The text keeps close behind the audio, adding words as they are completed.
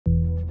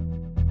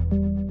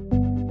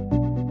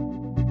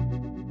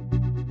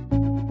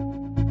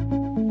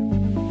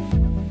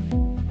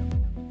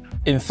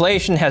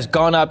Inflation has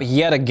gone up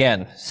yet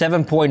again.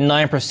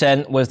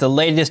 7.9% was the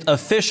latest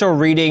official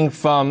reading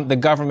from the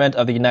government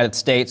of the United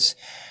States.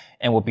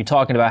 And we'll be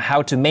talking about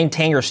how to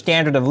maintain your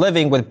standard of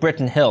living with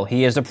Briton Hill.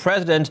 He is the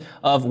president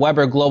of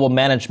Weber Global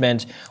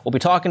Management. We'll be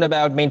talking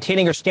about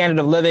maintaining your standard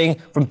of living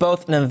from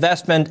both an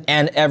investment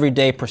and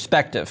everyday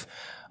perspective.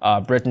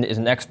 Briton is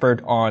an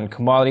expert on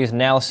commodities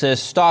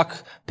analysis,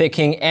 stock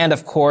picking, and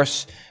of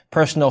course,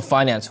 personal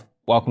finance.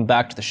 Welcome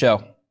back to the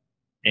show.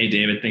 Hey,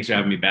 David. Thanks for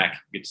having me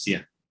back. Good to see you.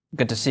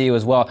 Good to see you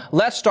as well.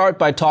 Let's start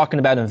by talking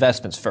about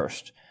investments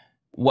first.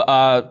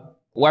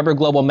 Weber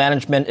Global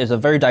Management is a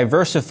very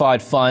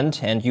diversified fund,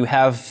 and you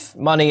have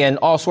money in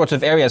all sorts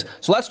of areas.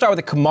 So let's start with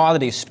the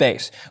commodities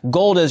space.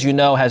 Gold, as you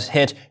know, has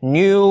hit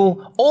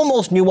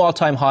almost new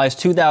all-time highs.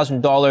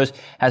 $2,000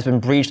 has been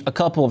breached a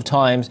couple of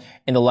times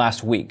in the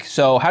last week.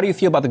 So how do you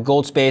feel about the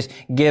gold space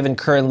given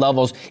current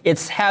levels?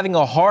 It's having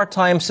a hard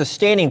time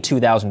sustaining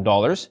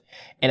 $2,000.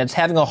 And it's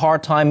having a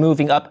hard time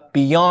moving up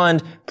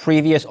beyond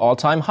previous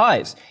all-time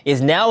highs.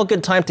 Is now a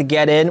good time to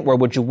get in, or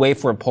would you wait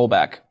for a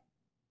pullback?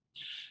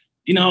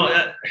 You know,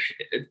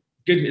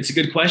 it's a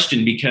good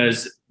question,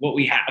 because what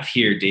we have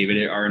here,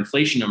 David, are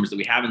inflation numbers that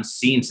we haven't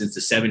seen since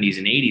the 70s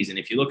and 80s. And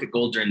if you look at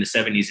gold during the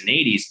 70s and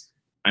 80s,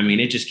 I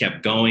mean, it just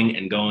kept going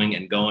and going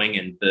and going.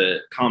 And the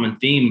common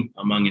theme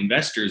among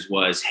investors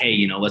was,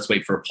 hey, let's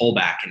wait for a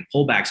pullback. And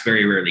pullbacks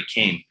very rarely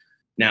came.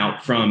 Now,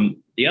 from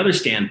the other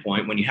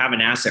standpoint, when you have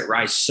an asset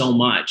rise so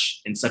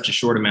much in such a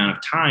short amount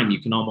of time, you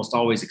can almost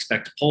always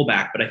expect a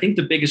pullback. But I think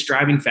the biggest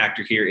driving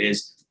factor here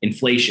is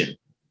inflation.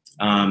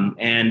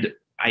 And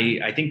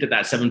I think that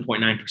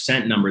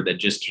 7.9% number that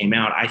just came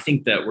out, I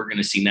think that we're going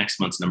to see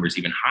next month's numbers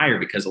even higher,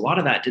 because a lot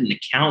of that didn't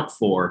account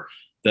for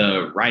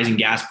the rising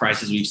gas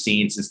prices we've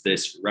seen since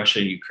this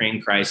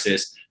Russia-Ukraine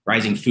crisis,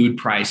 rising food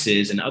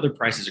prices and other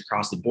prices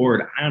across the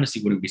board. I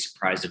honestly wouldn't be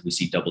surprised if we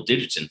see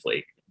double-digit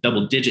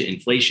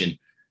inflation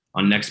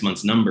on next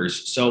month's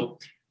numbers. So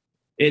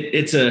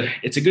it's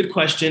a good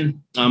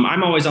question.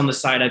 I'm always on the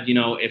side of,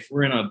 if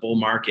we're in a bull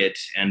market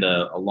and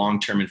a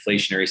long-term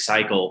inflationary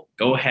cycle,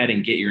 go ahead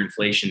and get your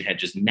inflation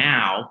hedges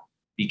now,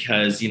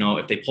 because,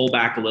 if they pull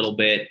back a little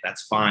bit,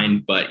 that's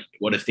fine. But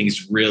what if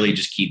things really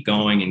just keep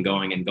going and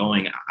going and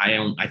going?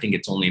 I think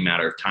it's only a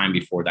matter of time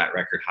before that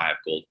record high of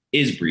gold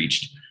is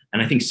breached.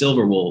 And I think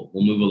silver will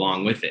move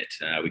along with it.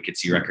 We could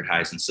see record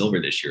highs in silver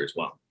this year as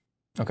well.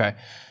 Okay.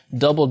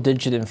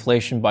 Double-digit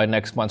inflation by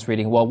next month's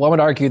reading. Well, one would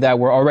argue that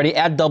we're already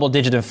at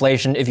double-digit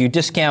inflation if you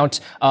discount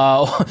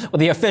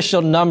the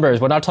official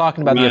numbers. We're not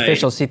talking about the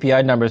official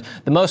CPI numbers.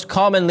 The most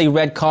commonly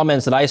read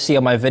comments that I see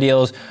on my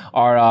videos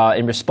are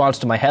in response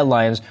to my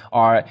headlines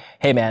are,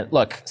 hey man,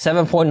 look,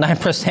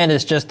 7.9%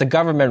 is just the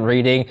government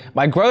reading.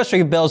 My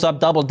grocery bill's up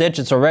double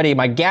digits already.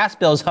 My gas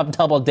bill's up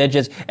double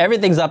digits.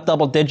 Everything's up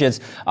double digits.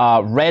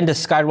 Rent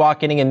is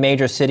skyrocketing in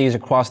major cities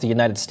across the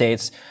United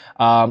States.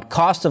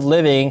 Cost of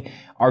living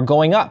are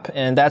going up,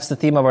 and that's the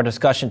theme of our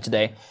discussion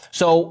today.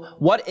 So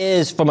what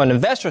is, from an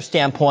investor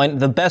standpoint,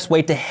 the best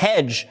way to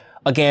hedge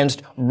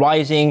against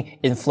rising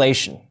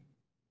inflation?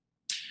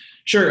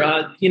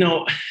 Sure.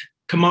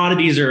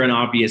 Commodities are an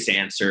obvious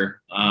answer.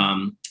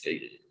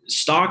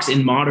 Stocks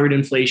in moderate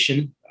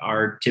inflation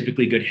are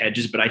typically good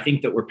hedges, but I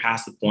think that we're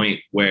past the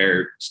point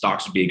where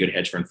stocks would be a good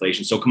hedge for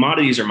inflation. So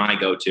commodities are my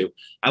go-to.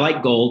 I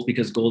like gold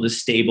because gold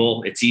is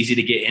stable. It's easy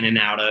to get in and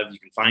out of. You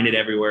can find it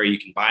everywhere. You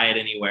can buy it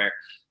anywhere.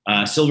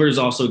 Silver is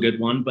also a good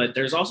one, but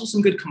there's also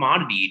some good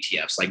commodity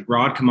ETFs, like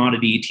broad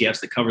commodity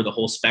ETFs that cover the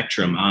whole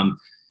spectrum.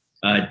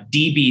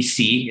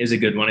 DBC is a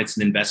good one. It's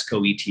an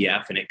Invesco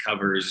ETF, and it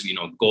covers,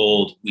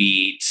 gold,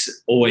 wheat,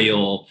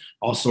 oil,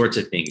 all sorts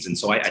of things. And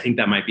so I think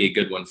that might be a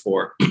good one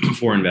for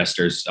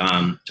investors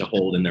to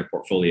hold in their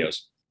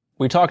portfolios.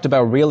 We talked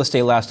about real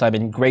estate last time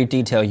in great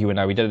detail, you and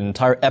I. We did an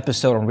entire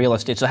episode on real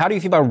estate. So how do you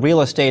feel about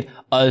real estate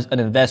as an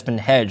investment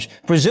hedge?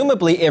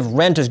 Presumably, if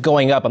rent is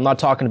going up, I'm not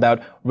talking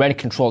about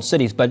rent-controlled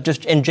cities, but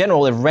just in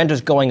general, if rent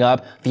is going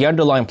up, the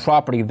underlying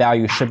property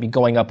value should be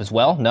going up as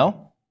well,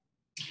 no?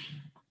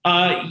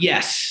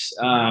 Yes.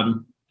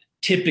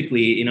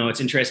 Typically,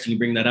 it's interesting you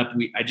bring that up.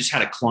 I just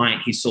had a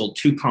client, he sold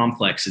 2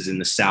 complexes in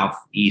the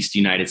Southeast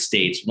United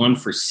States, one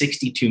for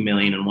 $62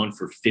 million and one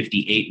for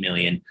 $58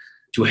 million.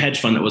 To a hedge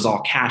fund that was all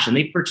cash, and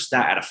they purchased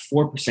that at a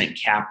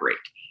 4% cap rate.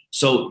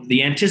 So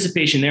the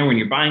anticipation there when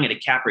you're buying at a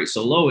cap rate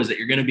so low is that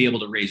you're going to be able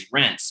to raise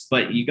rents.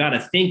 But you got to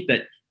think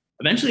that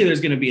eventually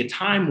there's going to be a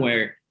time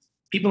where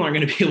people aren't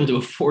going to be able to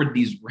afford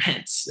these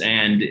rents,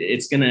 and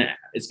it's going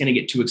to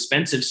get too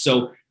expensive.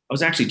 So I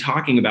was actually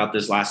talking about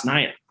this last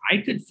night. I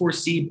could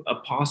foresee a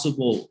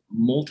possible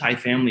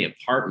multifamily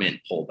apartment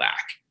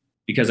pullback,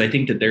 because I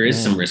think that there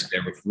is some risk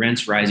there with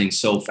rents rising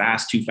so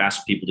fast, too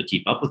fast for people to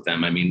keep up with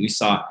them. I mean, we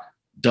saw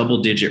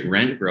double-digit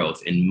rent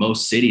growth in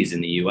most cities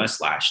in the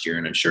US last year.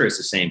 And I'm sure it's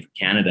the same for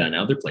Canada and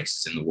other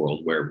places in the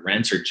world where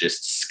rents are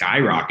just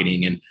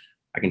skyrocketing. And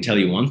I can tell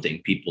you one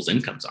thing, people's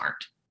incomes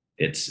aren't.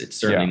 It's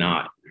certainly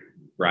not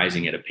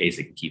rising at a pace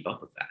that can keep up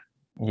with that.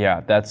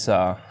 Yeah, that's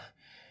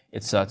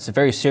It's a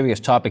very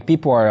serious topic.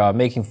 People are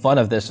making fun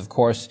of this, of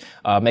course,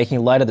 making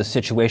light of the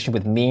situation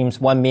with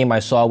memes. One meme I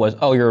saw was,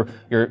 "Oh, your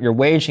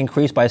wage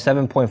increased by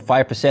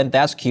 7.5%.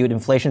 That's cute.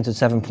 Inflation's at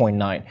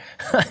 7.9."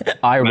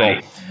 Eye roll.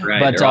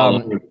 Right. But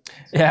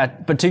yeah,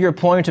 but to your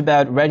point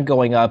about rent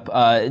going up,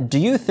 do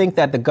you think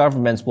that the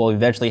governments will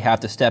eventually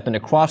have to step in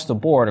across the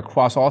board,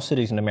 across all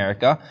cities in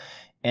America,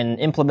 and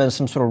implement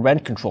some sort of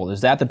rent control? Is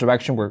that the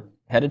direction we're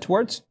headed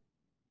towards?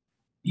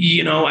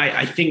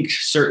 I think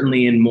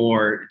certainly in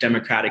more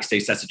democratic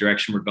states, that's the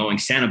direction we're going.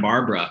 Santa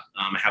Barbara,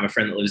 I have a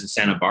friend that lives in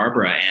Santa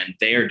Barbara, and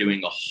they are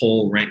doing a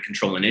whole rent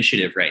control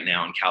initiative right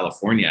now in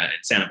California,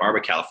 in Santa Barbara,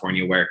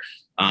 California, where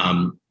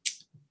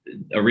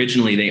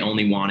originally they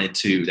wanted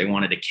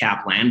to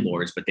cap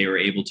landlords, but they were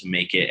able to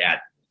make it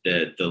at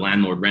the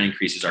landlord rent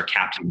increases are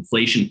capped at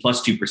inflation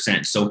plus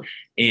 2%. So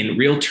in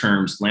real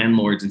terms,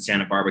 landlords in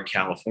Santa Barbara,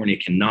 California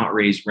cannot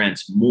raise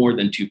rents more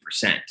than 2%.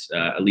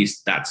 At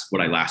least that's what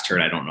I last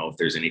heard. I don't know if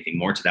there's anything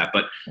more to that,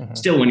 but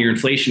still, when your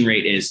inflation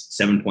rate is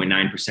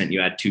 7.9%,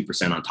 you add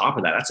 2% on top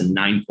of that, that's a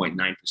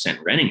 9.9%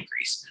 rent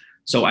increase.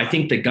 So I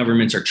think that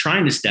governments are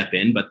trying to step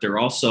in, but they're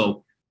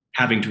also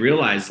having to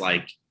realize,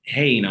 like,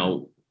 hey,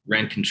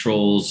 rent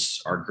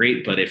controls are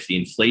great, but if the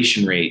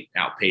inflation rate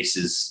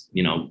outpaces,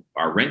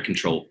 our rent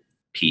control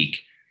peak,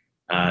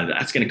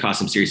 that's going to cause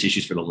some serious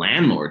issues for the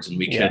landlords, and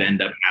we could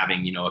end up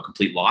having, a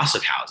complete loss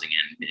of housing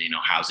and,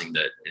 housing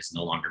that is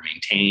no longer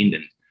maintained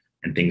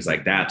and things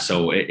like that.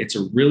 So it's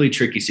a really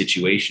tricky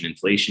situation.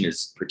 Inflation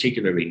is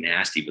particularly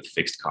nasty with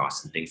fixed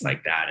costs and things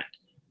like that.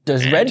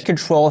 Does rent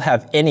control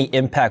have any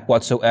impact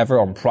whatsoever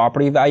on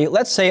property value?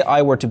 Let's say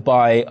I were to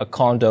buy a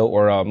condo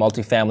or a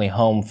multifamily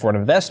home for an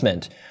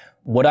investment.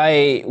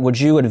 Would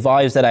you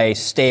advise that I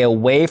stay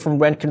away from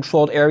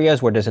rent-controlled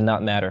areas, or does it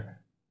not matter?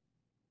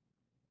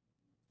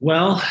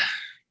 Well,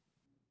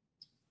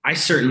 I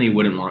certainly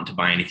wouldn't want to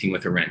buy anything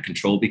with a rent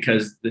control,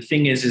 because the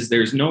thing is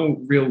there's no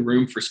real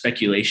room for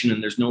speculation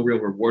and there's no real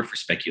reward for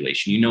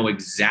speculation. You know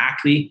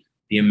exactly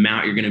the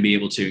amount you're going to be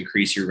able to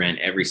increase your rent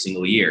every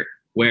single year.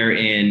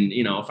 Wherein,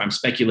 if I'm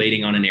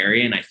speculating on an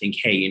area and I think,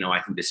 hey, I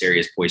think this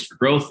area is poised for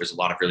growth, there's a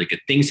lot of really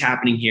good things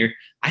happening here,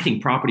 I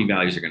think property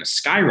values are going to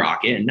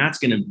skyrocket, and that's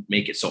going to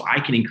make it so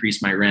I can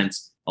increase my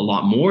rents a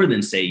lot more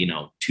than, say,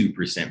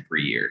 2% per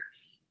year.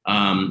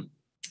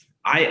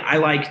 I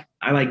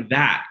like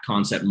that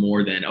concept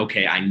more than,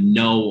 okay, I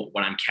know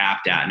what I'm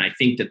capped at, and I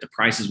think that the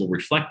prices will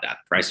reflect that.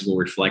 The prices will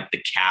reflect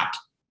the capped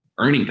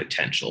earning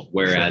potential.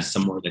 Whereas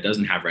somewhere that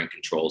doesn't have rent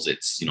controls,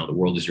 it's, the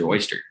world is your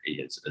oyster.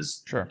 It's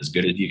as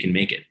good as you can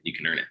make it, you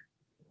can earn it.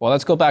 Well,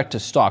 let's go back to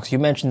stocks. You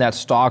mentioned that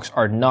stocks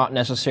are not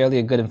necessarily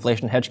a good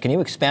inflation hedge. Can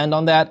you expand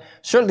on that?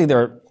 Certainly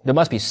there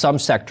must be some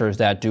sectors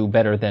that do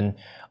better than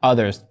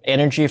others.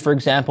 Energy, for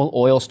example,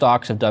 oil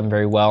stocks have done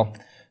very well.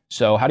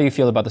 So how do you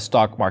feel about the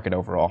stock market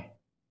overall?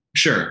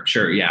 Sure.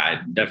 Yeah,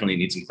 I definitely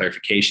need some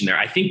clarification there.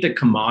 I think the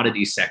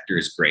commodity sector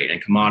is great, and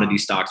commodity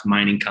stocks,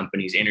 mining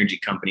companies, energy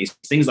companies,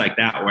 things like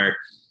that, where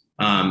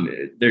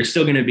they're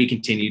still going to be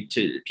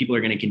people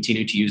are going to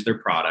continue to use their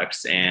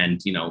products,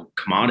 and,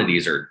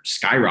 commodities are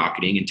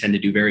skyrocketing and tend to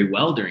do very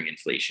well during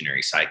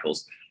inflationary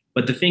cycles.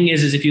 But the thing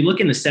is if you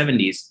look in the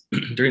 70s,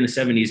 during the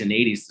 70s and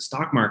 80s, the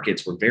stock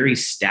markets were very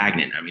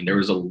stagnant. I mean, there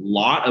was a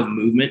lot of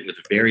movement with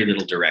very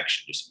little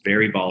direction, just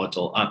very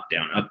volatile, up,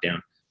 down, up,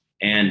 down.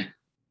 And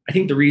I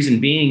think the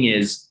reason being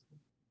is,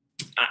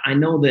 I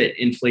know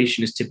that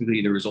inflation is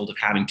typically the result of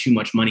having too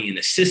much money in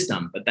the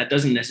system, but that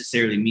doesn't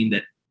necessarily mean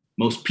that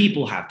most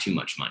people have too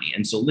much money.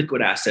 And so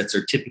liquid assets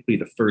are typically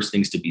the first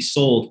things to be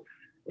sold.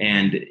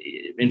 And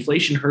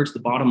inflation hurts the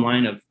bottom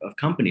line of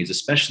companies,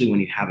 especially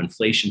when you have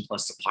inflation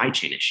plus supply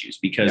chain issues,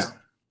 because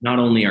not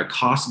only are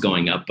costs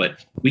going up,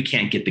 but we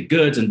can't get the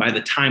goods. And by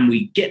the time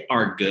we get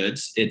our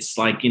goods, it's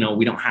like,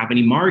 we don't have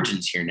any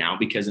margins here now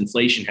because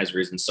inflation has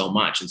risen so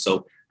much. And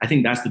so I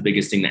think that's the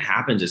biggest thing that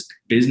happens is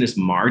business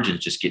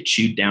margins just get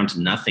chewed down to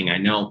nothing. I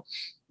know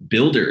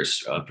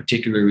builders,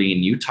 particularly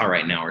in Utah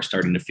right now, are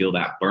starting to feel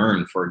that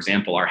burn. For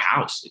example, our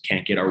house, we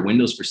can't get our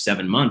windows for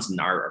 7 months, and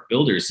our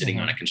builder is sitting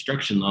on a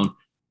construction loan,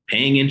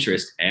 paying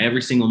interest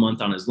every single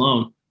month on his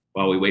loan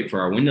while we wait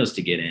for our windows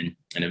to get in.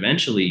 And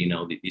eventually,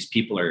 these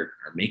people are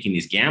making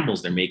these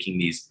gambles. They're making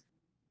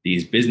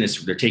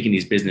they're taking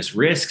these business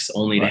risks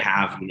only to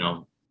have,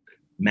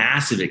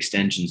 massive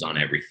extensions on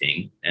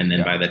everything. And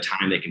then by the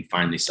time they can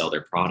finally sell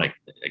their product,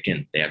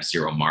 again, they have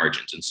zero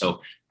margins. And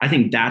so I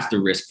think that's the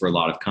risk for a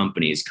lot of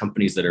companies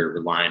that are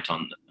reliant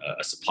on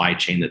a supply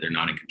chain that they're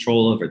not in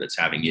control of, or that's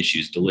having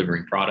issues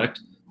delivering product.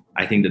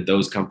 I think that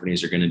those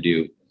companies are going to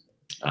do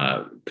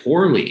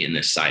poorly in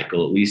this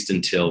cycle, at least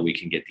until we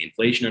can get the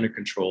inflation under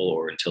control,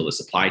 or until the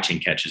supply chain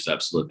catches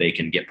up so that they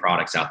can get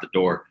products out the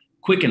door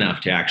quick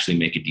enough to actually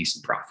make a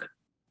decent profit.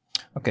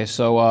 Okay,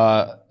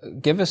 so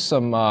give us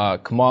some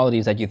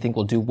commodities that you think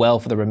will do well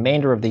for the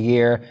remainder of the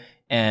year.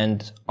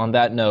 And on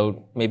that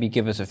note, maybe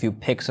give us a few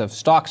picks of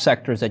stock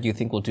sectors that you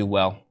think will do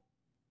well.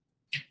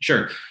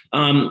 Sure.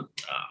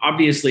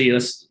 Obviously,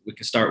 we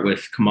can start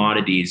with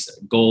commodities.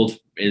 Gold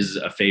is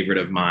a favorite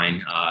of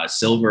mine.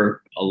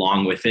 Silver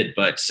along with it,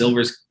 but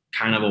silver's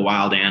kind of a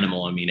wild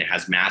animal. I mean, it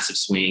has massive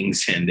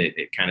swings and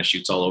it kind of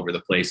shoots all over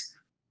the place.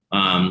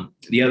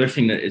 The other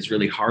thing that is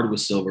really hard with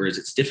silver is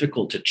it's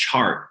difficult to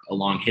chart a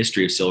long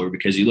history of silver,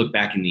 because you look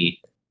back in the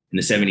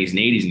 70s and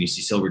 80s and you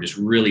see silver just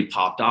really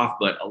popped off.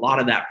 But a lot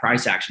of that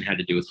price action had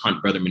to do with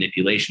Hunt brother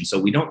manipulation. So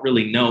we don't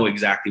really know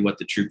exactly what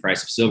the true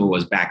price of silver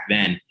was back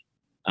then.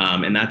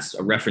 And that's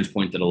a reference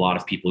point that a lot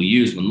of people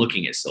use when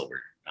looking at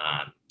silver.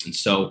 And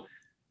so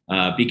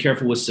be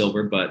careful with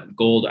silver, but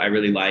gold I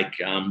really like.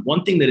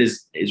 One thing that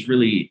is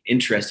really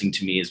interesting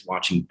to me is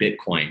watching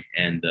Bitcoin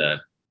and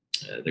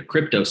the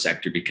crypto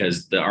sector,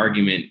 because the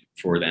argument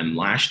for them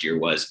last year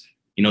was,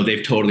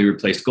 they've totally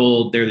replaced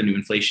gold. They're the new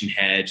inflation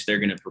hedge. They're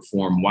going to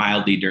perform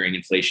wildly during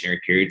inflationary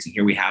periods. And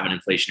here we have an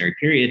inflationary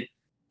period.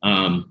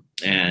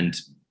 And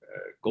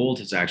gold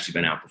has actually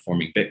been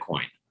outperforming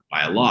Bitcoin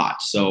by a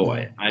lot. So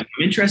I'm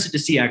interested to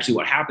see actually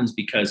what happens,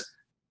 because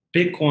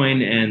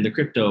Bitcoin and the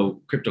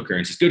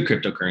cryptocurrencies, good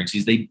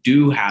cryptocurrencies, they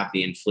do have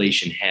the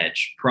inflation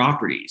hedge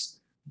properties.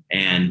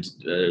 And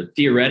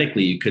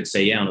theoretically, you could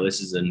say, yeah, no,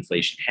 this is an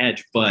inflation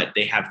hedge, but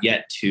they have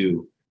yet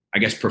to, I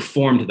guess,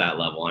 perform to that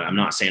level. I'm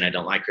not saying I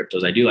don't like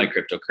cryptos. I do like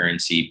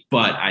cryptocurrency,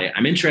 but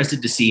I'm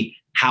interested to see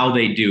how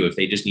they do, if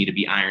they just need to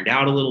be ironed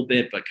out a little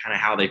bit, but kind of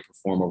how they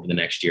perform over the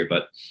next year.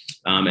 But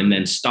and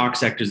then stock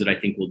sectors that I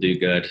think will do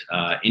good,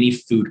 any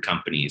food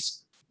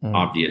companies,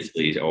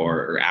 obviously,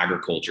 or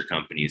agriculture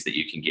companies that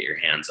you can get your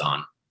hands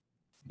on,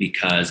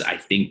 because I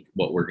think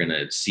what we're going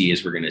to see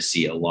is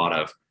a lot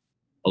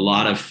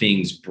of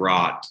things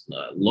brought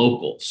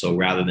local. So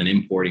rather than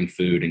importing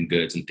food and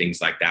goods and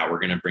things like that, we're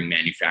going to bring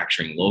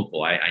manufacturing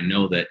local. I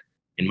know that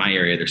in my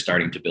area, they're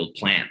starting to build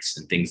plants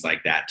and things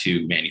like that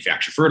to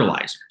manufacture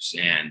fertilizers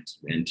and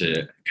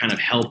to kind of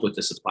help with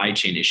the supply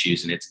chain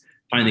issues. And it's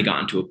finally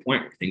gotten to a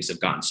point where things have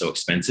gotten so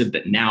expensive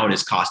that now it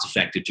is cost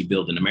effective to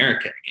build in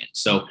America again.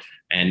 So,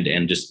 and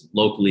just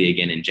locally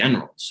again in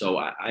general. So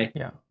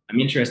I'm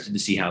interested to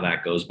see how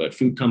that goes. But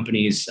food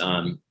companies,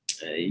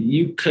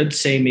 you could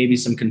say maybe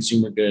some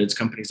consumer goods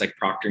companies like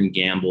Procter and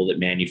Gamble that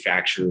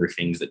manufacture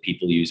things that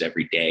people use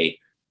every day,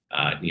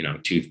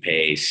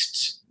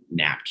 toothpaste,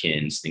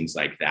 napkins, things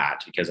like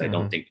that, because I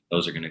don't think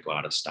those are going to go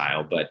out of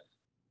style. But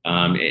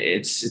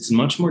it's a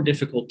much more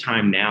difficult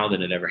time now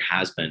than it ever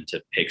has been to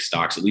pick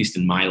stocks, at least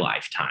in my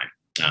lifetime.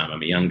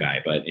 I'm a young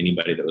guy, but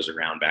anybody that was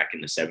around back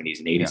in the 70s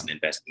and 80s and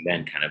investing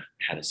then kind of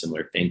had a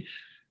similar thing.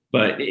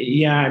 But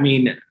yeah, I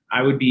mean,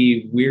 I would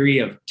be weary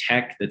of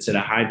tech that's at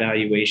a high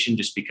valuation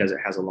just because it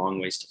has a long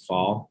ways to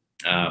fall.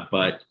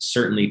 But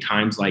certainly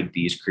times like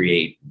these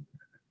create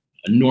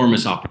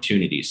enormous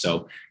opportunities.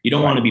 So you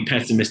don't want to be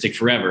pessimistic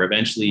forever.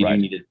 Eventually you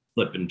need to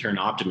flip and turn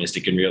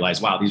optimistic and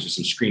realize, wow, these are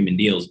some screaming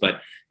deals.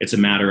 But it's a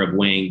matter of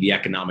weighing the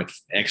economic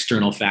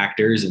external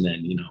factors and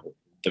then,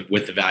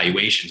 with the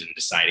valuations and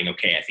deciding,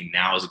 okay, I think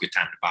now is a good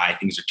time to buy.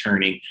 Things are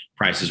turning,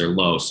 prices are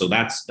low. So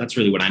that's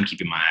really what I'm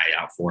keeping my eye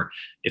out for.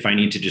 If I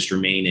need to just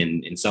remain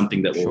in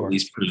something that will at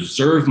least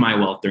preserve my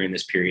wealth during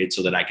this period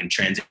so that I can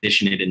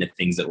transition it into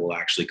things that will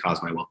actually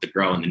cause my wealth to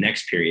grow in the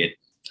next period,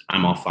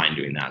 I'm all fine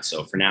doing that.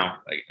 So for now,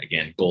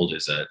 again, gold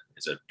is a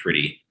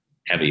pretty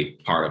heavy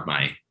part of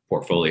my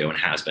portfolio and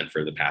has been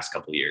for the past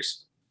couple of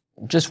years.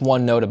 Just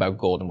one note about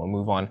gold and we'll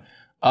move on.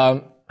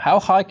 How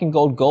high can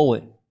gold go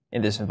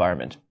in this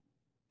environment?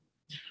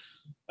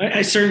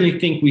 I certainly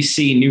think we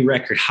see new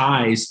record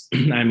highs.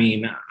 I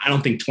mean, I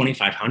don't think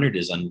 2,500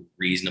 is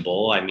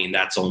unreasonable. I mean,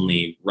 that's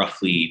only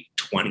roughly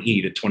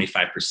 20 to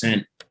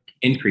 25%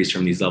 increase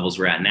from these levels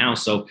we're at now.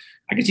 So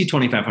I could see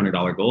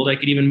 $2,500 gold. I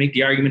could even make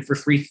the argument for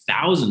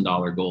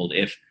 $3,000 gold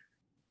if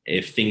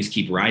things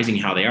keep rising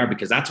how they are,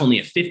 because that's only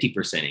a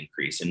 50%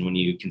 increase. And when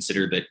you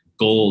consider that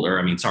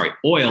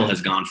oil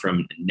has gone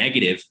from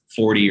negative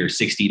 $40 or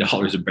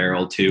 $60 a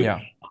barrel to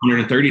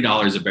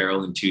 $130 a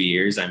barrel in 2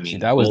 years. I mean,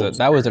 that was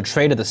the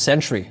trade of the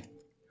century.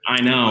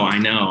 I know.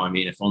 I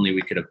mean, if only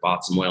we could have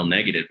bought some oil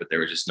negative, but there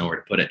was just nowhere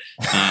to put it.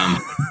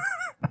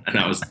 And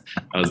that was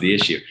the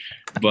issue.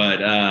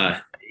 But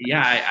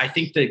I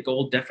think that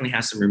gold definitely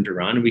has some room to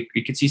run.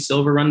 We could see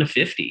silver run to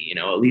 50,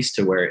 at least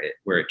to where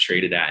it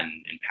traded at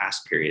in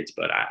past periods.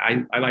 But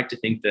I like to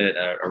think that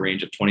a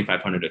range of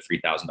 $2,500 to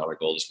 $3,000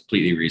 gold is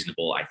completely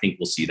reasonable. I think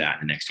we'll see that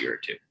in the next year or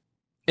two.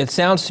 It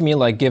sounds to me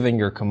like, given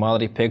your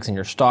commodity picks and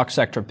your stock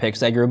sector picks,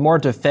 that you're more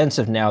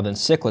defensive now than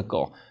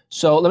cyclical.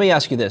 So let me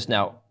ask you this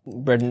now,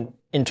 Briton,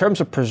 in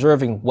terms of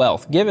preserving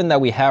wealth, given that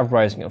we have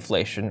rising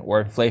inflation or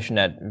inflation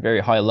at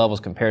very high levels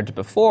compared to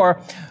before,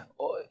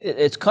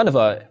 it's kind of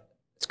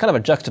a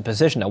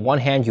juxtaposition. On one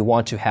hand, you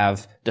want to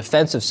have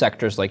defensive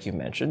sectors like you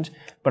mentioned,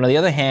 but on the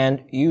other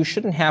hand, you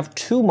shouldn't have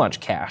too much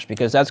cash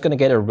because that's going to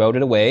get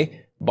eroded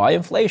away by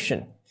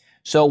inflation.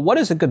 So what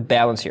is a good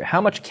balance here?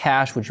 How much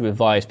cash would you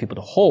advise people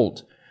to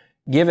hold,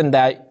 given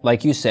that,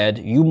 like you said,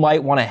 you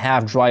might want to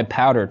have dry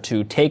powder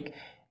to take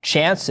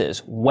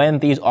chances when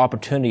these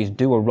opportunities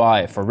do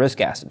arrive for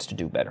risk assets to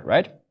do better,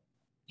 right?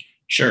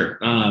 Sure.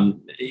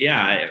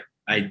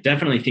 I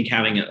definitely think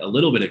having a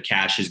little bit of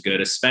cash is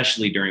good,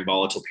 especially during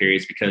volatile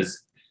periods,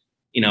 because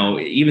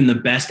even the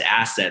best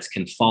assets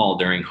can fall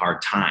during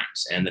hard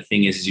times. And the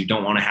thing is you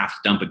don't want to have to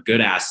dump a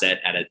good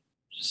asset at a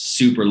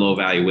super low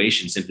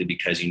valuation simply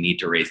because you need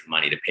to raise the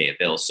money to pay a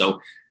bill. So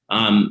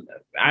I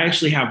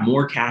actually have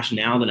more cash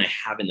now than I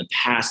have in the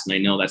past. And I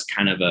know that's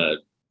kind of a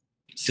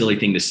silly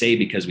thing to say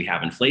because we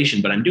have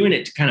inflation, but I'm doing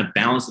it to kind of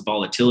balance the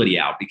volatility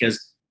out,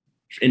 because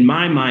in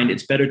my mind,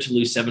 it's better to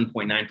lose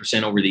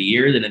 7.9% over the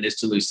year than it is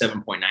to lose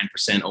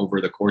 7.9% over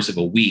the course of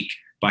a week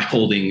by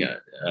holding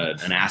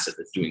an asset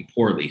that's doing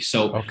poorly.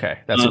 So, okay,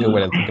 that's a good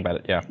way to think about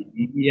it. Yeah.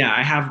 Yeah,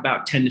 I have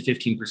about 10 to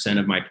 15%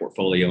 of my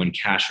portfolio in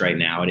cash right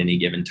now at any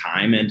given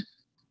time. And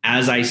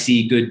as I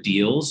see good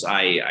deals,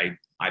 I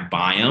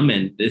buy them.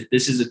 And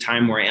this is a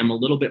time where I am a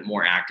little bit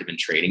more active in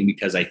trading,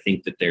 because I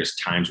think that there's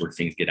times where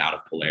things get out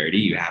of polarity.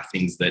 You have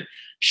things that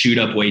shoot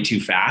up way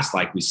too fast,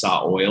 like we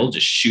saw oil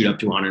just shoot up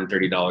to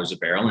 $130 a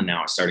barrel, and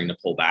now it's starting to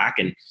pull back.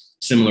 And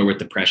similar with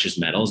the precious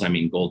metals, I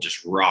mean, gold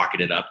just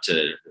rocketed up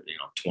to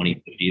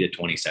 2050 to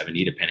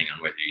 2070, depending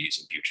on whether you're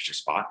using futures or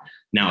spot.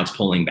 Now it's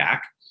pulling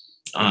back.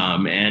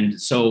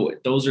 And so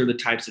those are the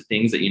types of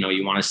things that,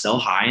 you want to sell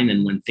high. And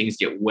then when things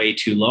get way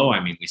too low,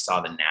 I mean, we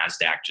saw the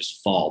NASDAQ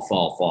just fall.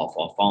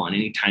 And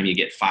anytime you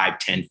get 5,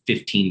 10,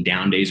 15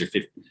 down days or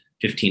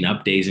 15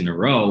 up days in a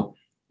row,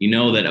 you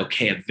know that,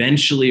 okay,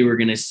 eventually we're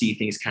going to see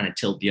things kind of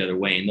tilt the other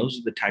way. And those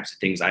are the types of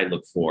things I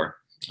look for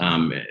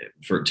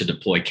to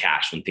deploy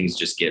cash when things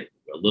just get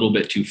a little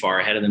bit too far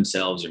ahead of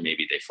themselves, or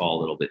maybe they fall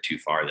a little bit too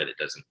far that it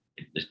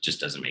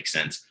just doesn't make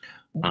sense.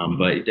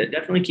 But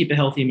definitely keep a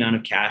healthy amount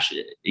of cash,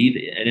 and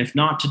if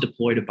not to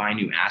deploy to buy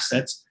new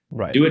assets,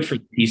 right, do it for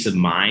peace of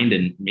mind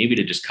and maybe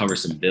to just cover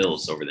some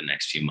bills over the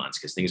next few months,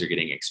 because things are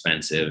getting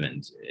expensive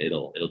and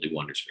it'll do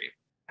wonders for you.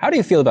 How do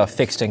you feel about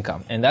fixed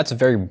income? And that's a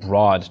very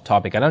broad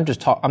topic. I don't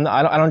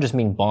just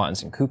mean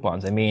bonds and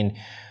coupons. I mean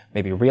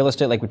maybe real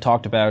estate, like we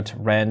talked about,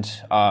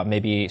 rent,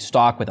 maybe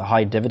stock with a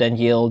high dividend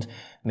yield,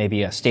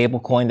 maybe a stable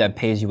coin that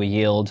pays you a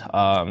yield.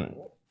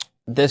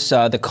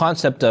 The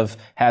concept of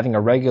having a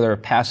regular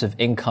passive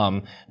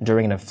income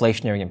during an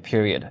inflationary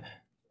period.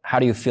 How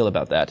do you feel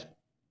about that?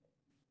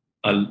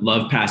 I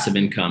love passive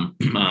income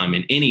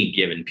in any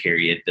given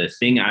period. The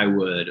thing I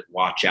would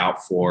watch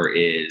out for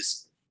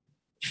is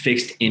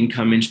fixed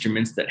income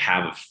instruments that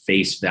have a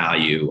face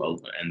value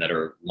and that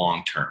are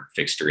long-term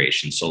fixed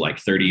duration. So like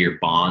 30-year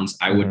bonds,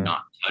 I would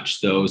not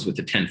touch those with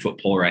a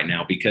 10-foot pole right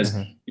now, because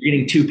you're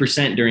getting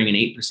 2% during an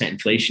 8%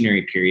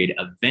 inflationary period.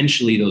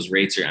 Eventually those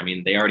rates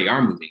they already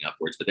are moving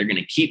upwards, but they're going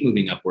to keep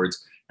moving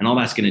upwards. And all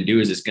that's going to do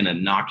is it's going to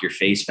knock your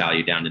face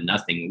value down to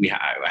nothing.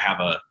 I have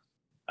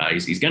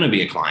he's going to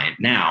be a client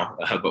now,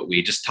 but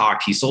we just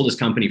talked. He sold his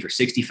company for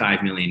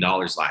 $65 million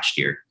last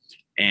year.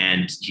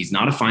 And he's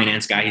not a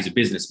finance guy. He's a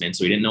businessman.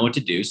 So he didn't know what to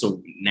do.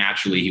 So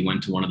naturally, he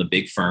went to one of the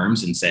big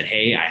firms and said,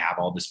 hey, I have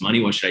all this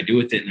money. What should I do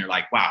with it? And they're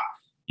like, wow,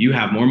 you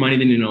have more money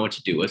than you know what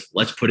to do with.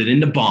 Let's put it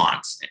into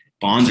bonds.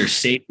 Bonds are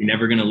safe. You're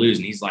never going to lose.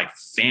 And he's like,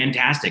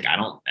 fantastic. I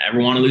don't ever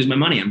want to lose my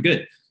money. I'm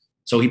good.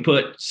 So he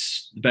put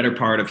the better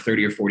part of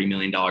 $30 or $40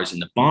 million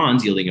into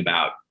bonds, yielding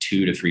about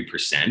 2 to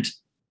 3%.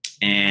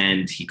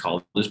 And he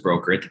called his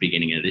broker at the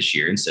beginning of this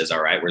year and says,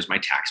 all right, where's my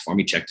tax form?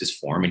 He checked his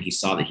form and he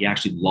saw that he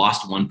actually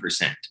lost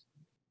 1%.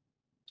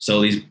 So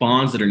these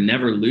bonds that are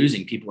never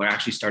losing, people are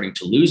actually starting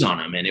to lose on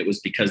them. And it was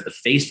because the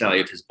face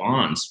value of his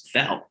bonds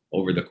fell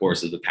over the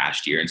course of the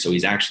past year. And so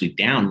he's actually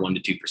down 1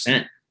 to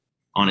 2%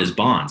 on his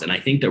bonds. And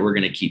I think that we're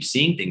going to keep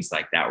seeing things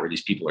like that, where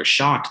these people are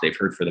shocked. They've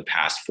heard for the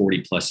past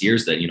 40 plus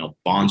years that,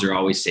 bonds are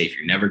always safe.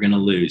 You're never going to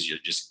lose. You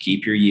just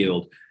keep your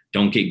yield.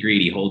 Don't get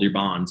greedy. Hold your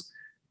bonds.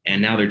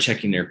 And now they're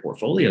checking their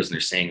portfolios and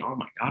they're saying, oh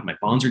my God, my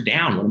bonds are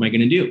down. What am I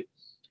going to do?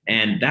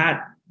 And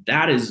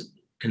that is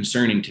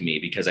concerning to me,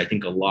 because I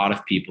think a lot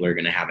of people are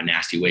going to have a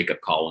nasty wake-up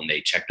call when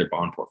they check their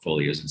bond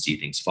portfolios and see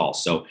things fall.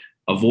 So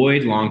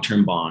avoid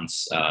long-term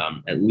bonds,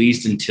 at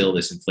least until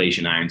this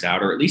inflation irons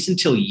out, or at least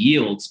until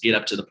yields get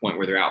up to the point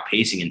where they're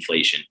outpacing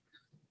inflation,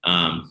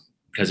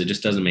 because it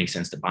just doesn't make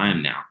sense to buy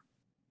them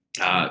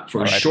now.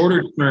 For a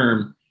shorter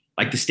term,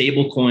 like the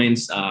stable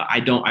coins,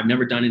 I've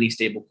never done any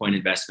stable coin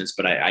investments,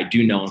 but I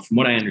do know, and from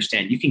what I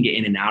understand, you can get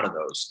in and out of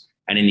those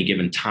at any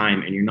given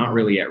time, and you're not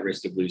really at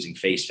risk of losing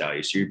face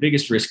value. So your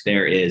biggest risk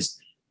there is,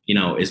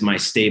 is my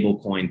stable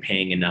coin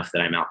paying enough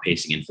that I'm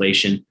outpacing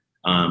inflation?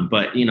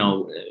 But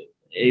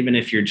even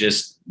if you're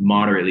just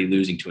moderately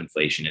losing to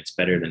inflation, it's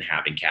better than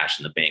having cash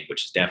in the bank,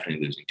 which is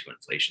definitely losing to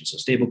inflation. So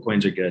stable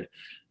coins are good.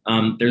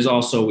 There's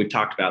also, we've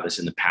talked about this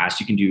in the past,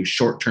 you can do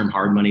short-term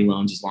hard money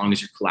loans as long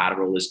as your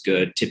collateral is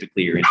good.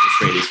 Typically your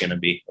interest rate is going to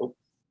be,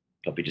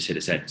 puppy just hit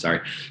his head,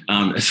 sorry.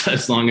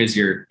 As long as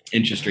your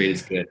interest rate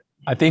is good.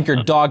 I think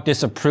your dog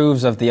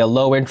disapproves of the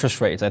low interest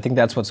rates. I think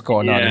that's what's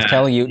going on. He's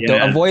telling you,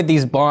 don't avoid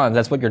these bonds.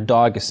 That's what your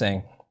dog is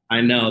saying.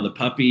 I know. The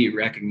puppy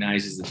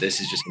recognizes that this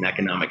is just an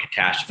economic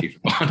catastrophe for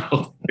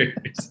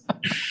bondholders.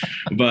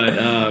 But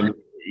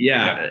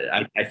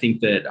I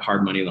think that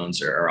hard money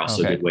loans are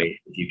also a good way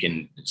if you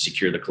can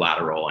secure the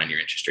collateral and your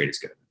interest rate is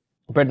good.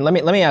 Briton, let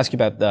me ask you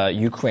about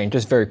Ukraine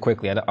just very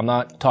quickly. I'm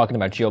not talking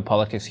about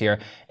geopolitics here.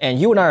 And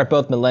you and I are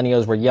both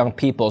millennials. We're young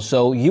people.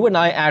 So you and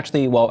I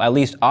actually, well, at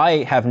least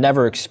I have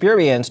never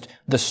experienced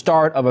the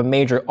start of a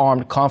major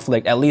armed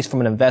conflict, at least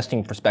from an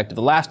investing perspective.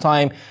 The last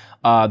time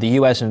the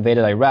U.S.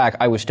 invaded Iraq,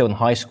 I was still in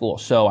high school.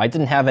 So I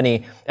didn't have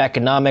any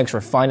economics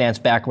or finance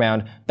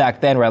background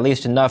back then, or at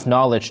least enough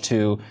knowledge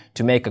to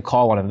make a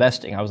call on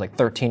investing. I was like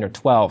 13 or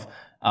 12.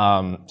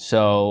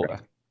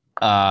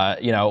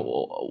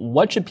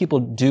 What should people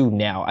do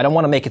now? I don't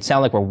want to make it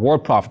sound like we're war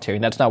profiteering.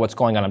 That's not what's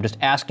going on. I'm just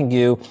asking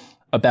you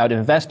about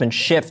investment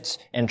shifts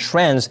and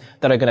trends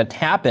that are going to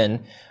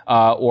happen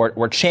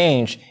or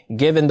change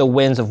given the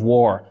winds of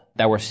war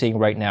that we're seeing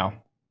right now.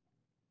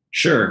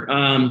 Sure.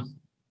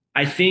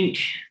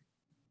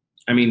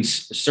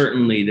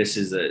 Certainly this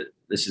is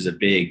a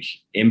big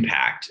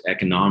impact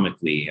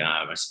economically,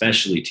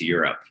 especially to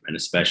Europe and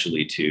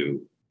especially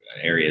to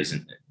areas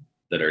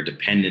that are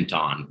dependent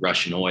on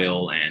Russian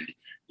oil and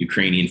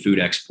Ukrainian food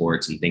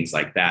exports and things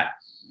like that.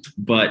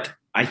 But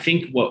I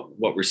think what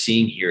we're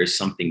seeing here is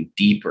something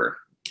deeper.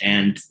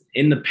 And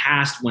in the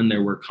past, when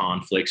there were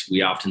conflicts,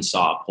 we often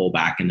saw a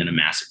pullback and then a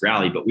massive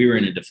rally, but we were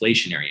in a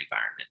deflationary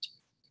environment.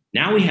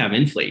 Now we have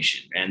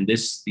inflation, and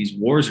these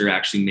wars are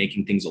actually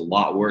making things a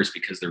lot worse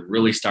because they're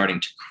really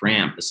starting to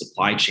cramp the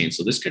supply chain.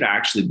 So this could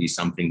actually be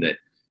something that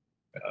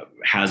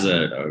has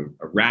a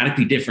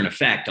radically different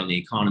effect on the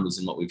economies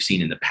than what we've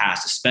seen in the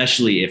past,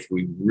 especially if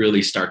we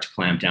really start to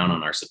clamp down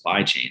on our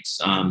supply chains.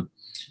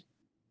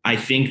 I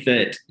think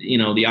that,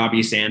 the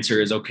obvious answer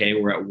is, okay,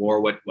 we're at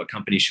war. What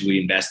companies should we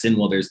invest in?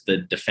 Well, there's the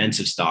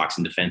defensive stocks,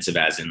 and defensive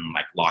as in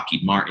like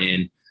Lockheed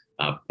Martin,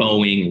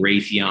 Boeing,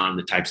 Raytheon,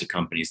 the types of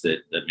companies that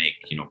make,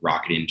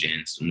 rocket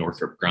engines,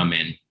 Northrop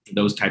Grumman,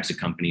 those types of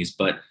companies.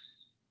 But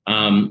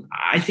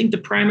I think the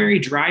primary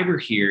driver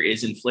here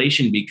is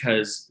inflation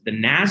because the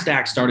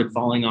NASDAQ started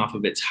falling off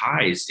of its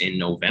highs in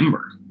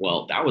November.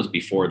 Well, that was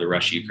before the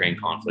Russia-Ukraine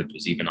conflict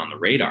was even on the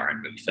radar.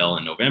 And we fell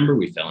in November,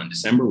 we fell in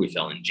December, we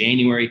fell in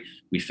January,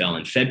 we fell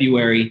in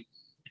February.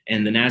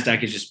 And the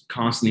NASDAQ is just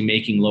constantly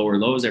making lower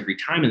lows every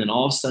time. And then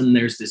all of a sudden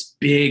there's this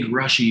big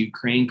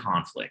Russia-Ukraine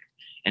conflict.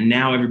 And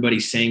now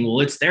everybody's saying, well,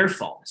 it's their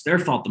fault. It's their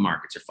fault the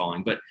markets are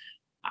falling. But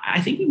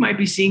I think we might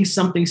be seeing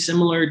something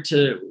similar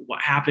to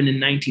what happened in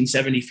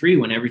 1973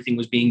 when everything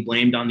was being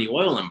blamed on the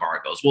oil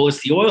embargoes. Well,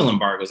 it's the oil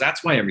embargoes.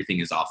 That's why everything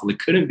is awful. It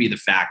couldn't be the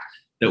fact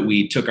that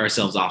we took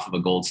ourselves off of a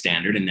gold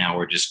standard and now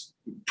we're just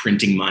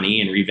printing money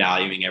and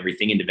revaluing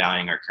everything and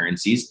devaluing our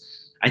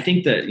currencies. I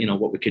think that,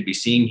 what we could be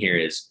seeing here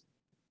is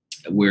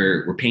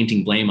we're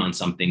painting blame on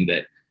something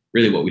that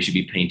really what we should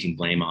be painting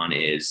blame on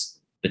is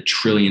the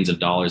trillions of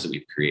dollars that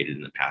we've created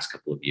in the past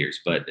couple of years.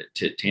 But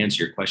to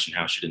answer your question,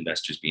 how should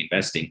investors be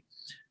investing?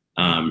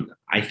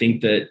 I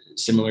think that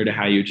similar to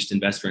how you just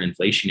invest for an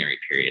inflationary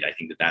period, I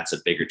think that that's a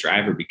bigger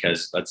driver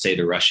because let's say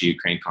the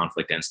Russia-Ukraine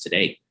conflict ends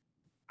today.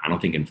 I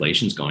don't think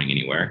inflation's going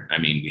anywhere. I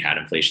mean, we had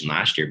inflation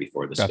last year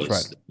before this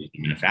was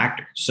even a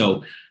factor.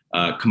 So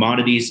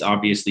commodities,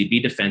 obviously, be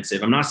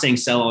defensive. I'm not saying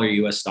sell all your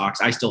U.S.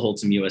 stocks. I still hold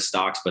some U.S.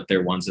 stocks, but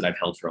they're ones that I've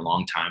held for a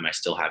long time. I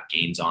still have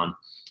gains on.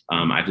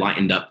 I've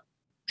lightened up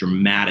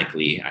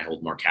dramatically. I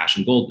hold more cash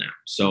and gold now.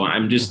 So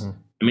I'm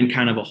in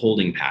kind of a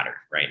holding pattern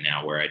right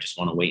now where I just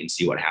want to wait and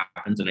see what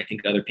happens. And I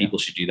think other people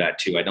should do that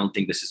too. I don't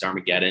think this is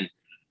Armageddon.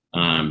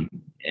 And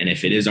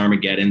if it is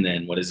Armageddon,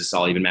 then what does this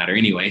all even matter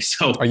anyway?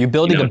 So are you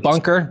building a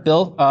bunker,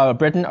 Bill,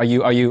 Briton? Are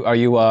you are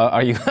you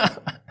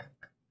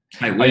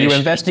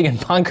investing in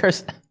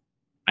bunkers?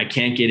 I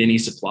can't get any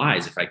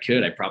supplies. If I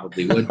could, I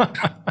probably would.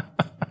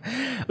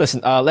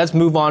 Listen, let's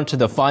move on to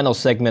the final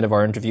segment of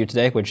our interview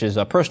today, which is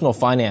personal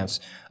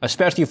finance,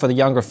 especially for the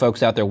younger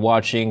folks out there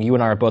watching. You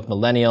and I are both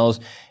millennials.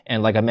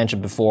 And like I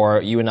mentioned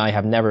before, you and I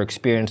have never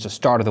experienced the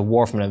start of the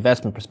war from an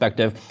investment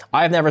perspective.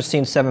 I've never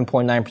seen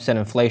 7.9%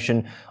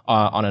 inflation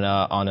on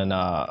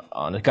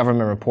a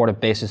government reported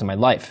basis in my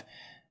life.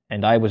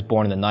 And I was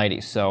born in the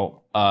 90s.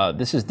 So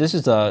this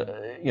is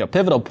a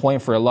pivotal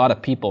point for a lot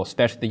of people,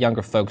 especially the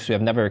younger folks who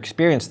have never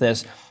experienced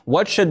this.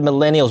 What should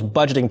millennials'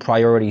 budgeting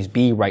priorities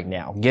be right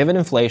now? Given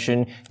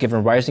inflation,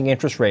 given rising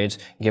interest rates,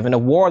 given a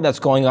war that's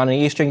going on in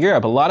Eastern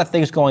Europe, a lot of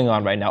things going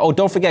on right now. Oh,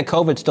 don't forget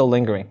COVID's still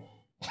lingering.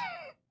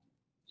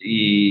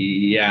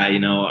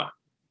 Yeah,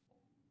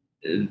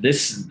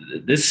 this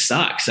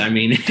sucks. I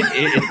mean,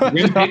 it's a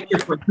grim picture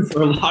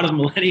for a lot of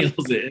millennials.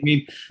 I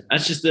mean,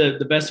 that's just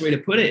the best way to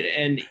put it.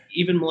 And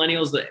even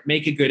millennials that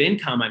make a good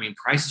income, I mean,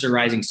 prices are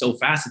rising so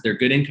fast that their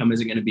good income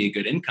isn't going to be a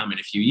good income in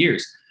a few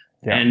years.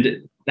 Yeah.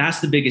 And that's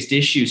the biggest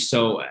issue.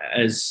 So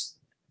as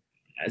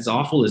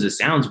awful as it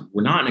sounds,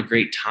 we're not in a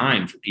great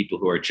time for people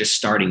who are just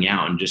starting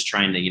out and just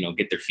trying to,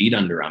 get their feet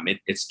under them.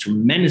 It's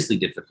tremendously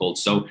difficult.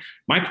 So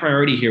my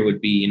priority here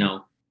would be,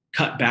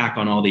 cut back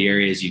on all the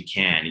areas you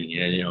can.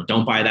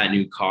 Don't buy that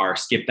new car,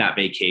 skip that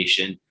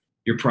vacation.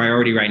 Your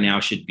priority right now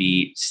should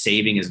be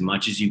saving as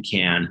much as you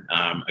can,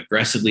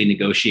 aggressively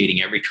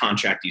negotiating every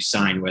contract you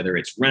sign, whether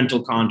it's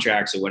rental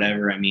contracts or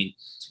whatever. I mean,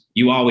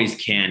 you always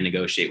can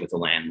negotiate with a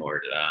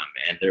landlord,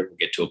 and there will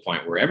get to a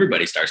point where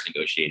everybody starts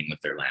negotiating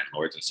with their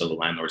landlords. And so the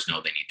landlords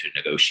know they need to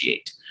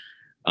negotiate.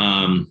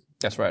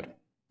 That's right.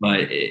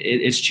 But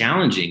it's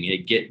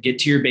challenging. Get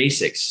to your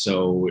basics.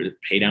 So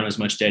pay down as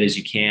much debt as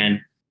you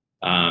can.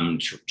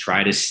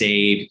 Try to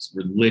save,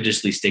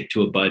 religiously stick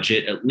to a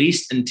budget, at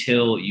least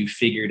until you've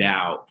figured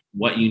out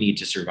what you need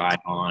to survive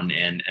on.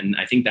 And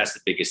I think that's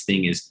the biggest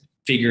thing, is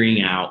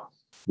figuring out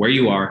where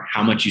you are,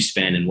 how much you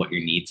spend, and what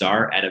your needs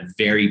are at a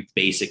very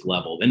basic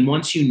level. Then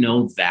once you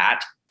know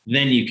that,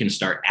 then you can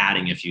start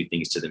adding a few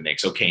things to the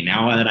mix. Okay,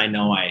 now that I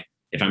know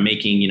if I'm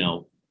making,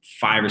 $5,000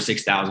 or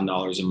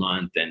 $6,000 a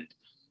month, and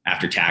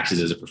after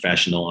taxes as a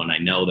professional, and I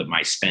know that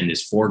my spend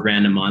is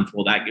 $4,000 a month,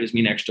 well, that gives me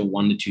an extra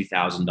 $1,000 to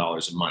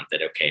 $2,000 a month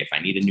that, okay, if I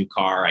need a new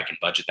car, I can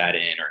budget that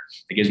in, or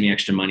it gives me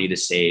extra money to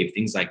save,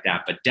 things like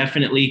that. But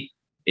definitely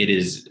it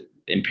is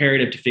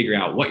imperative to figure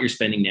out what you're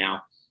spending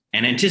now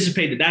and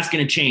anticipate that that's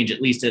going to change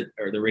at least at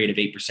the rate of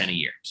 8% a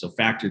year. So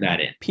factor that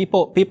in.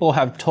 People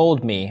have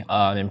told me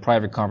in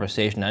private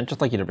conversation, and I'd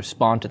just like you to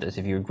respond to this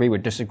if you agree or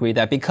disagree,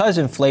 that because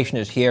inflation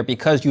is here,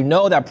 because you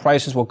know that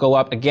prices will go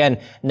up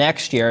again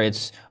next year,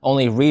 it's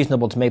only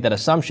reasonable to make that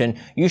assumption,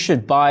 you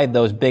should buy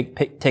those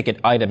big ticket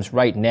items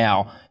right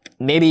now.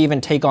 Maybe even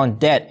take on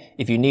debt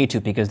if you need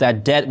to, because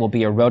that debt will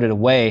be eroded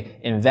away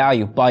in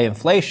value by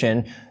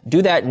inflation.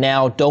 Do that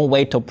now. Don't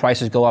wait till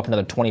prices go up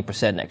another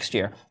 20% next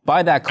year.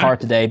 Buy that car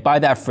today, buy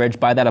that fridge,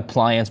 buy that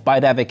appliance, buy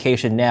that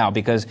vacation now,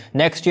 because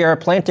next year a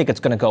plane ticket's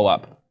going to go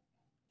up.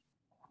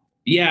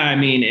 Yeah, I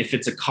mean, if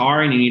it's a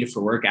car and you need it for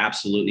work,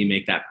 absolutely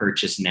make that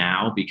purchase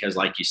now, because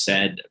like you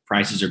said,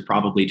 prices are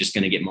probably just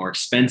going to get more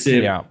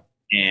expensive. Yeah.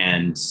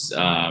 And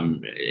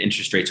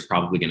interest rates are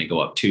probably going to go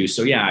up too.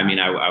 So yeah, I mean,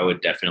 I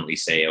would definitely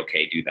say,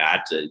 okay, do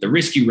that. The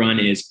risk you run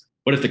is,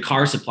 what if the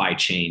car supply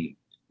chain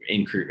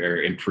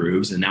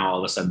improves, and now all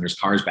of a sudden there's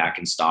cars back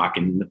in stock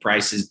and the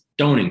prices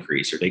don't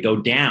increase, or they go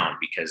down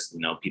because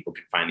people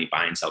can finally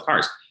buy and sell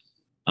cars.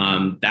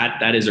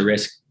 That is a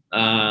risk.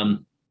 Buy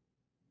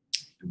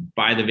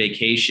the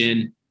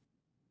vacation.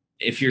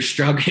 If you're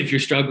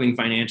struggling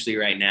financially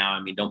right now, I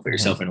mean, don't put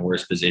yourself in a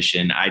worse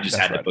position. I just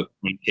had to book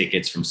plane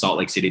tickets from Salt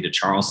Lake City to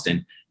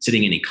Charleston,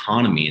 sitting in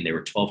economy, and they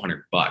were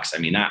 $1,200. I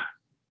mean,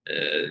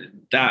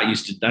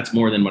 that's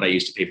more than what I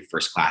used to pay for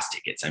first class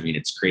tickets. I mean,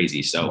 it's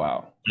crazy. So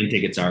wow. Plane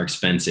tickets are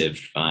expensive.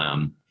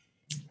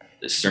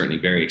 Certainly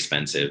very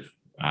expensive.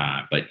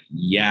 But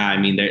yeah, I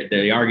mean,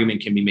 the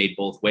argument can be made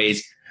both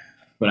ways,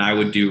 but I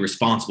would do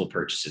responsible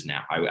purchases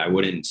now. I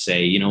wouldn't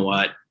say, you know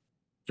what,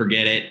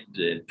 forget it.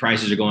 The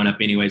prices are going up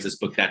anyways. Let's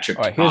book that trip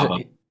to Cabo.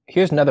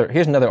 Here's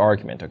another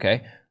argument.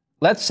 Okay,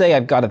 let's say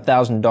I've got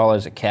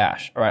 $1,000 of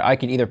cash. All right, I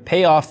can either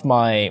pay off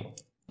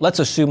let's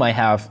assume I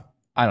have,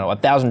 I don't know,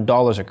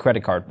 $1,000 of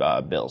credit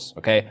card bills.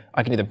 Okay,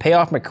 I can either pay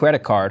off my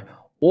credit card,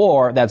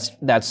 or that's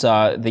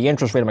the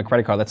interest rate of my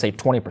credit card. Let's say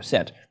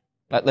 20%.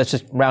 Let's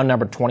just round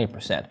number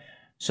 20%.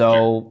 So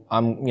sure.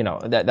 On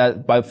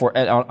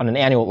an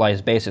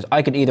annualized basis,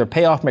 I could either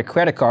pay off my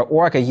credit card,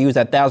 or I could use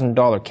that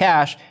 $1,000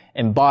 cash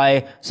and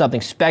buy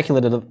something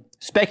speculative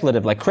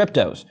like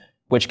cryptos,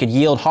 which could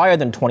yield higher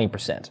than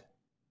 20%.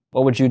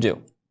 What would you do?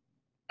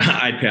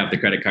 I'd pay off the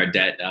credit card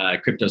debt.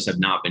 Cryptos have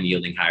not been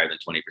yielding higher than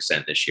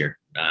 20% this year.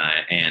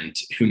 And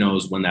who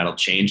knows when that'll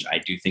change. I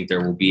do think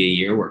there will be a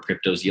year where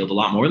cryptos yield a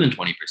lot more than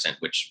 20%,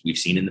 which we've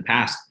seen in the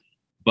past.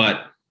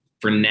 But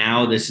for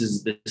now, this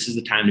is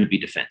the time to be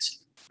defensive.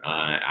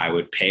 I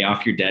would pay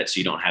off your debt so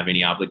you don't have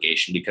any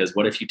obligation, because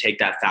what if you take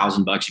that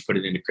 $1,000, you put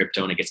it into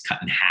crypto, and it gets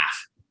cut in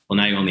half? Well,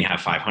 now you only have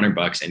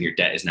 $500, and your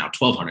debt is now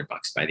 $1,200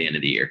 by the end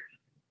of the year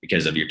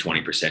because of your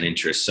 20%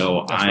 interest.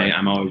 So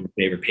I'm always in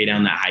favor, pay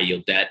down that high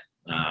yield debt,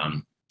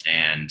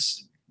 and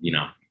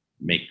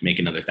make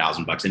another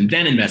 $1,000 and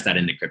then invest that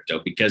into crypto,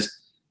 because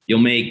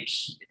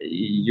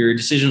your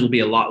decisions will be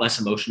a lot less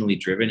emotionally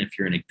driven if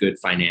you're in a good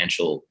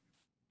financial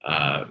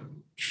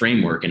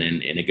framework and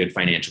in a good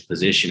financial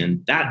position.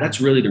 And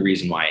that's really the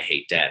reason why I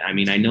hate debt. I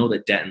mean, I know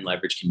that debt and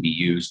leverage can be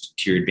used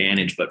to your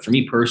advantage, but for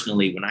me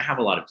personally, when I have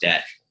a lot of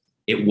debt,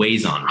 it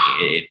weighs on me.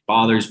 It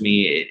bothers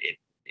me.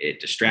 It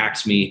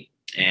distracts me.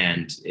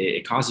 And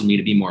it causes me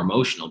to be more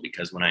emotional,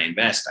 because when I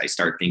invest, I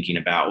start thinking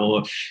about,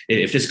 well,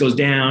 if this goes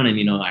down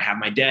and, I have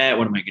my debt,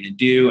 what am I going to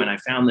do? And I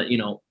found that,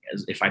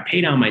 if I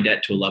pay down my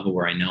debt to a level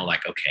where I know,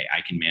 like, okay,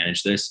 I can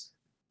manage this,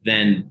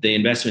 then the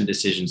investment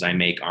decisions I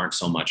make aren't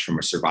so much from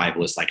a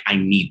survivalist, like, I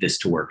need this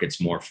to work.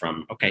 It's more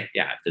from, okay,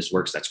 yeah, if this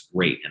works, that's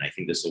great. And I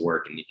think this will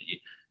work. And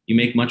you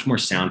make much more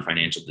sound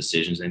financial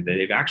decisions. And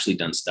they've actually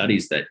done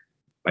studies that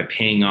by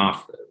paying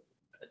off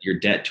your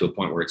debt to a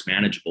point where it's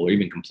manageable, or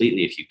even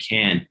completely, if you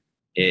can,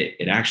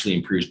 it actually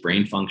improves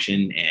brain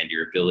function and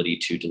your ability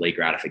to delay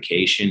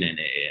gratification and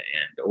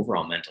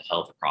overall mental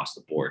health across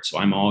the board. So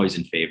I'm always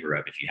in favor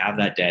of, if you have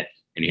that debt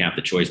and you have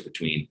the choice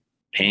between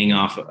paying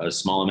off a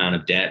small amount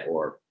of debt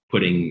or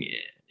putting,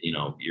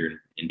 you're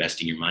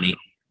investing your money,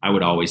 I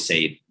would always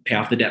say pay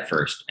off the debt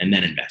first and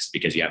then invest,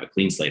 because you have a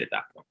clean slate at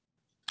that point.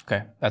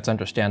 Okay, that's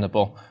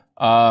understandable.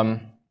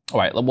 All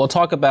right, we'll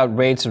talk about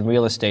rates and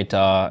real estate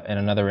in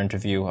another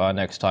interview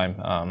next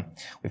time.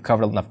 We've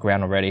covered enough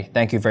ground already.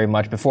 Thank you very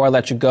much. Before I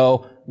let you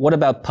go, what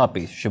about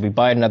puppies? Should we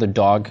buy another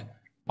dog?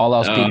 All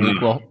else being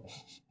equal?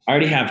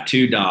 already have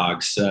 2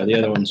 dogs. The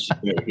other one's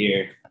right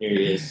here. Here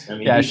he is. I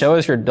mean, yeah, show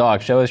us your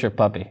dog. Show us your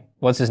puppy.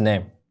 What's his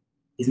name?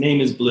 His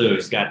name is Blue.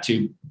 He's got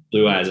 2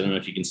 blue eyes. I don't know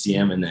if you can see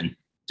him. And then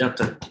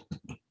Delta.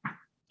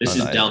 This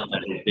is nice. Delta,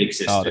 his big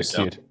sister. Oh,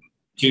 so cute.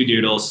 2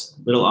 doodles,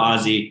 little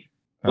Aussie,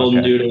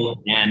 golden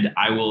doodle. And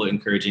I will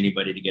encourage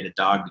anybody to get a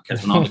dog,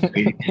 because when all the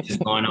craziness is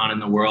going on in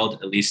the world,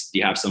 at least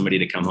you have somebody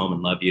to come home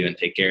and love you and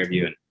take care of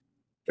you. And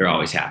they're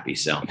always happy.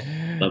 So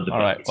love the All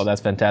right. Well,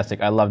 that's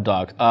fantastic. I love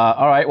dogs.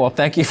 All right. Well,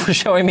 thank you for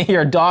showing me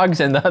your dogs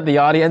and the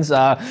audience,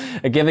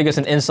 giving us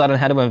an insight on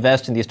how to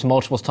invest in these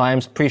tumultuous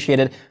times. Appreciate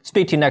it.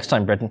 Speak to you next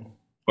time, Briton.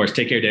 Of course.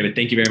 Take care, David.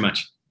 Thank you very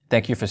much.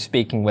 Thank you for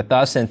speaking with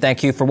us, and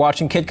thank you for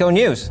watching Kitco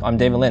News. I'm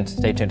David Lin.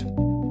 Stay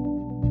tuned.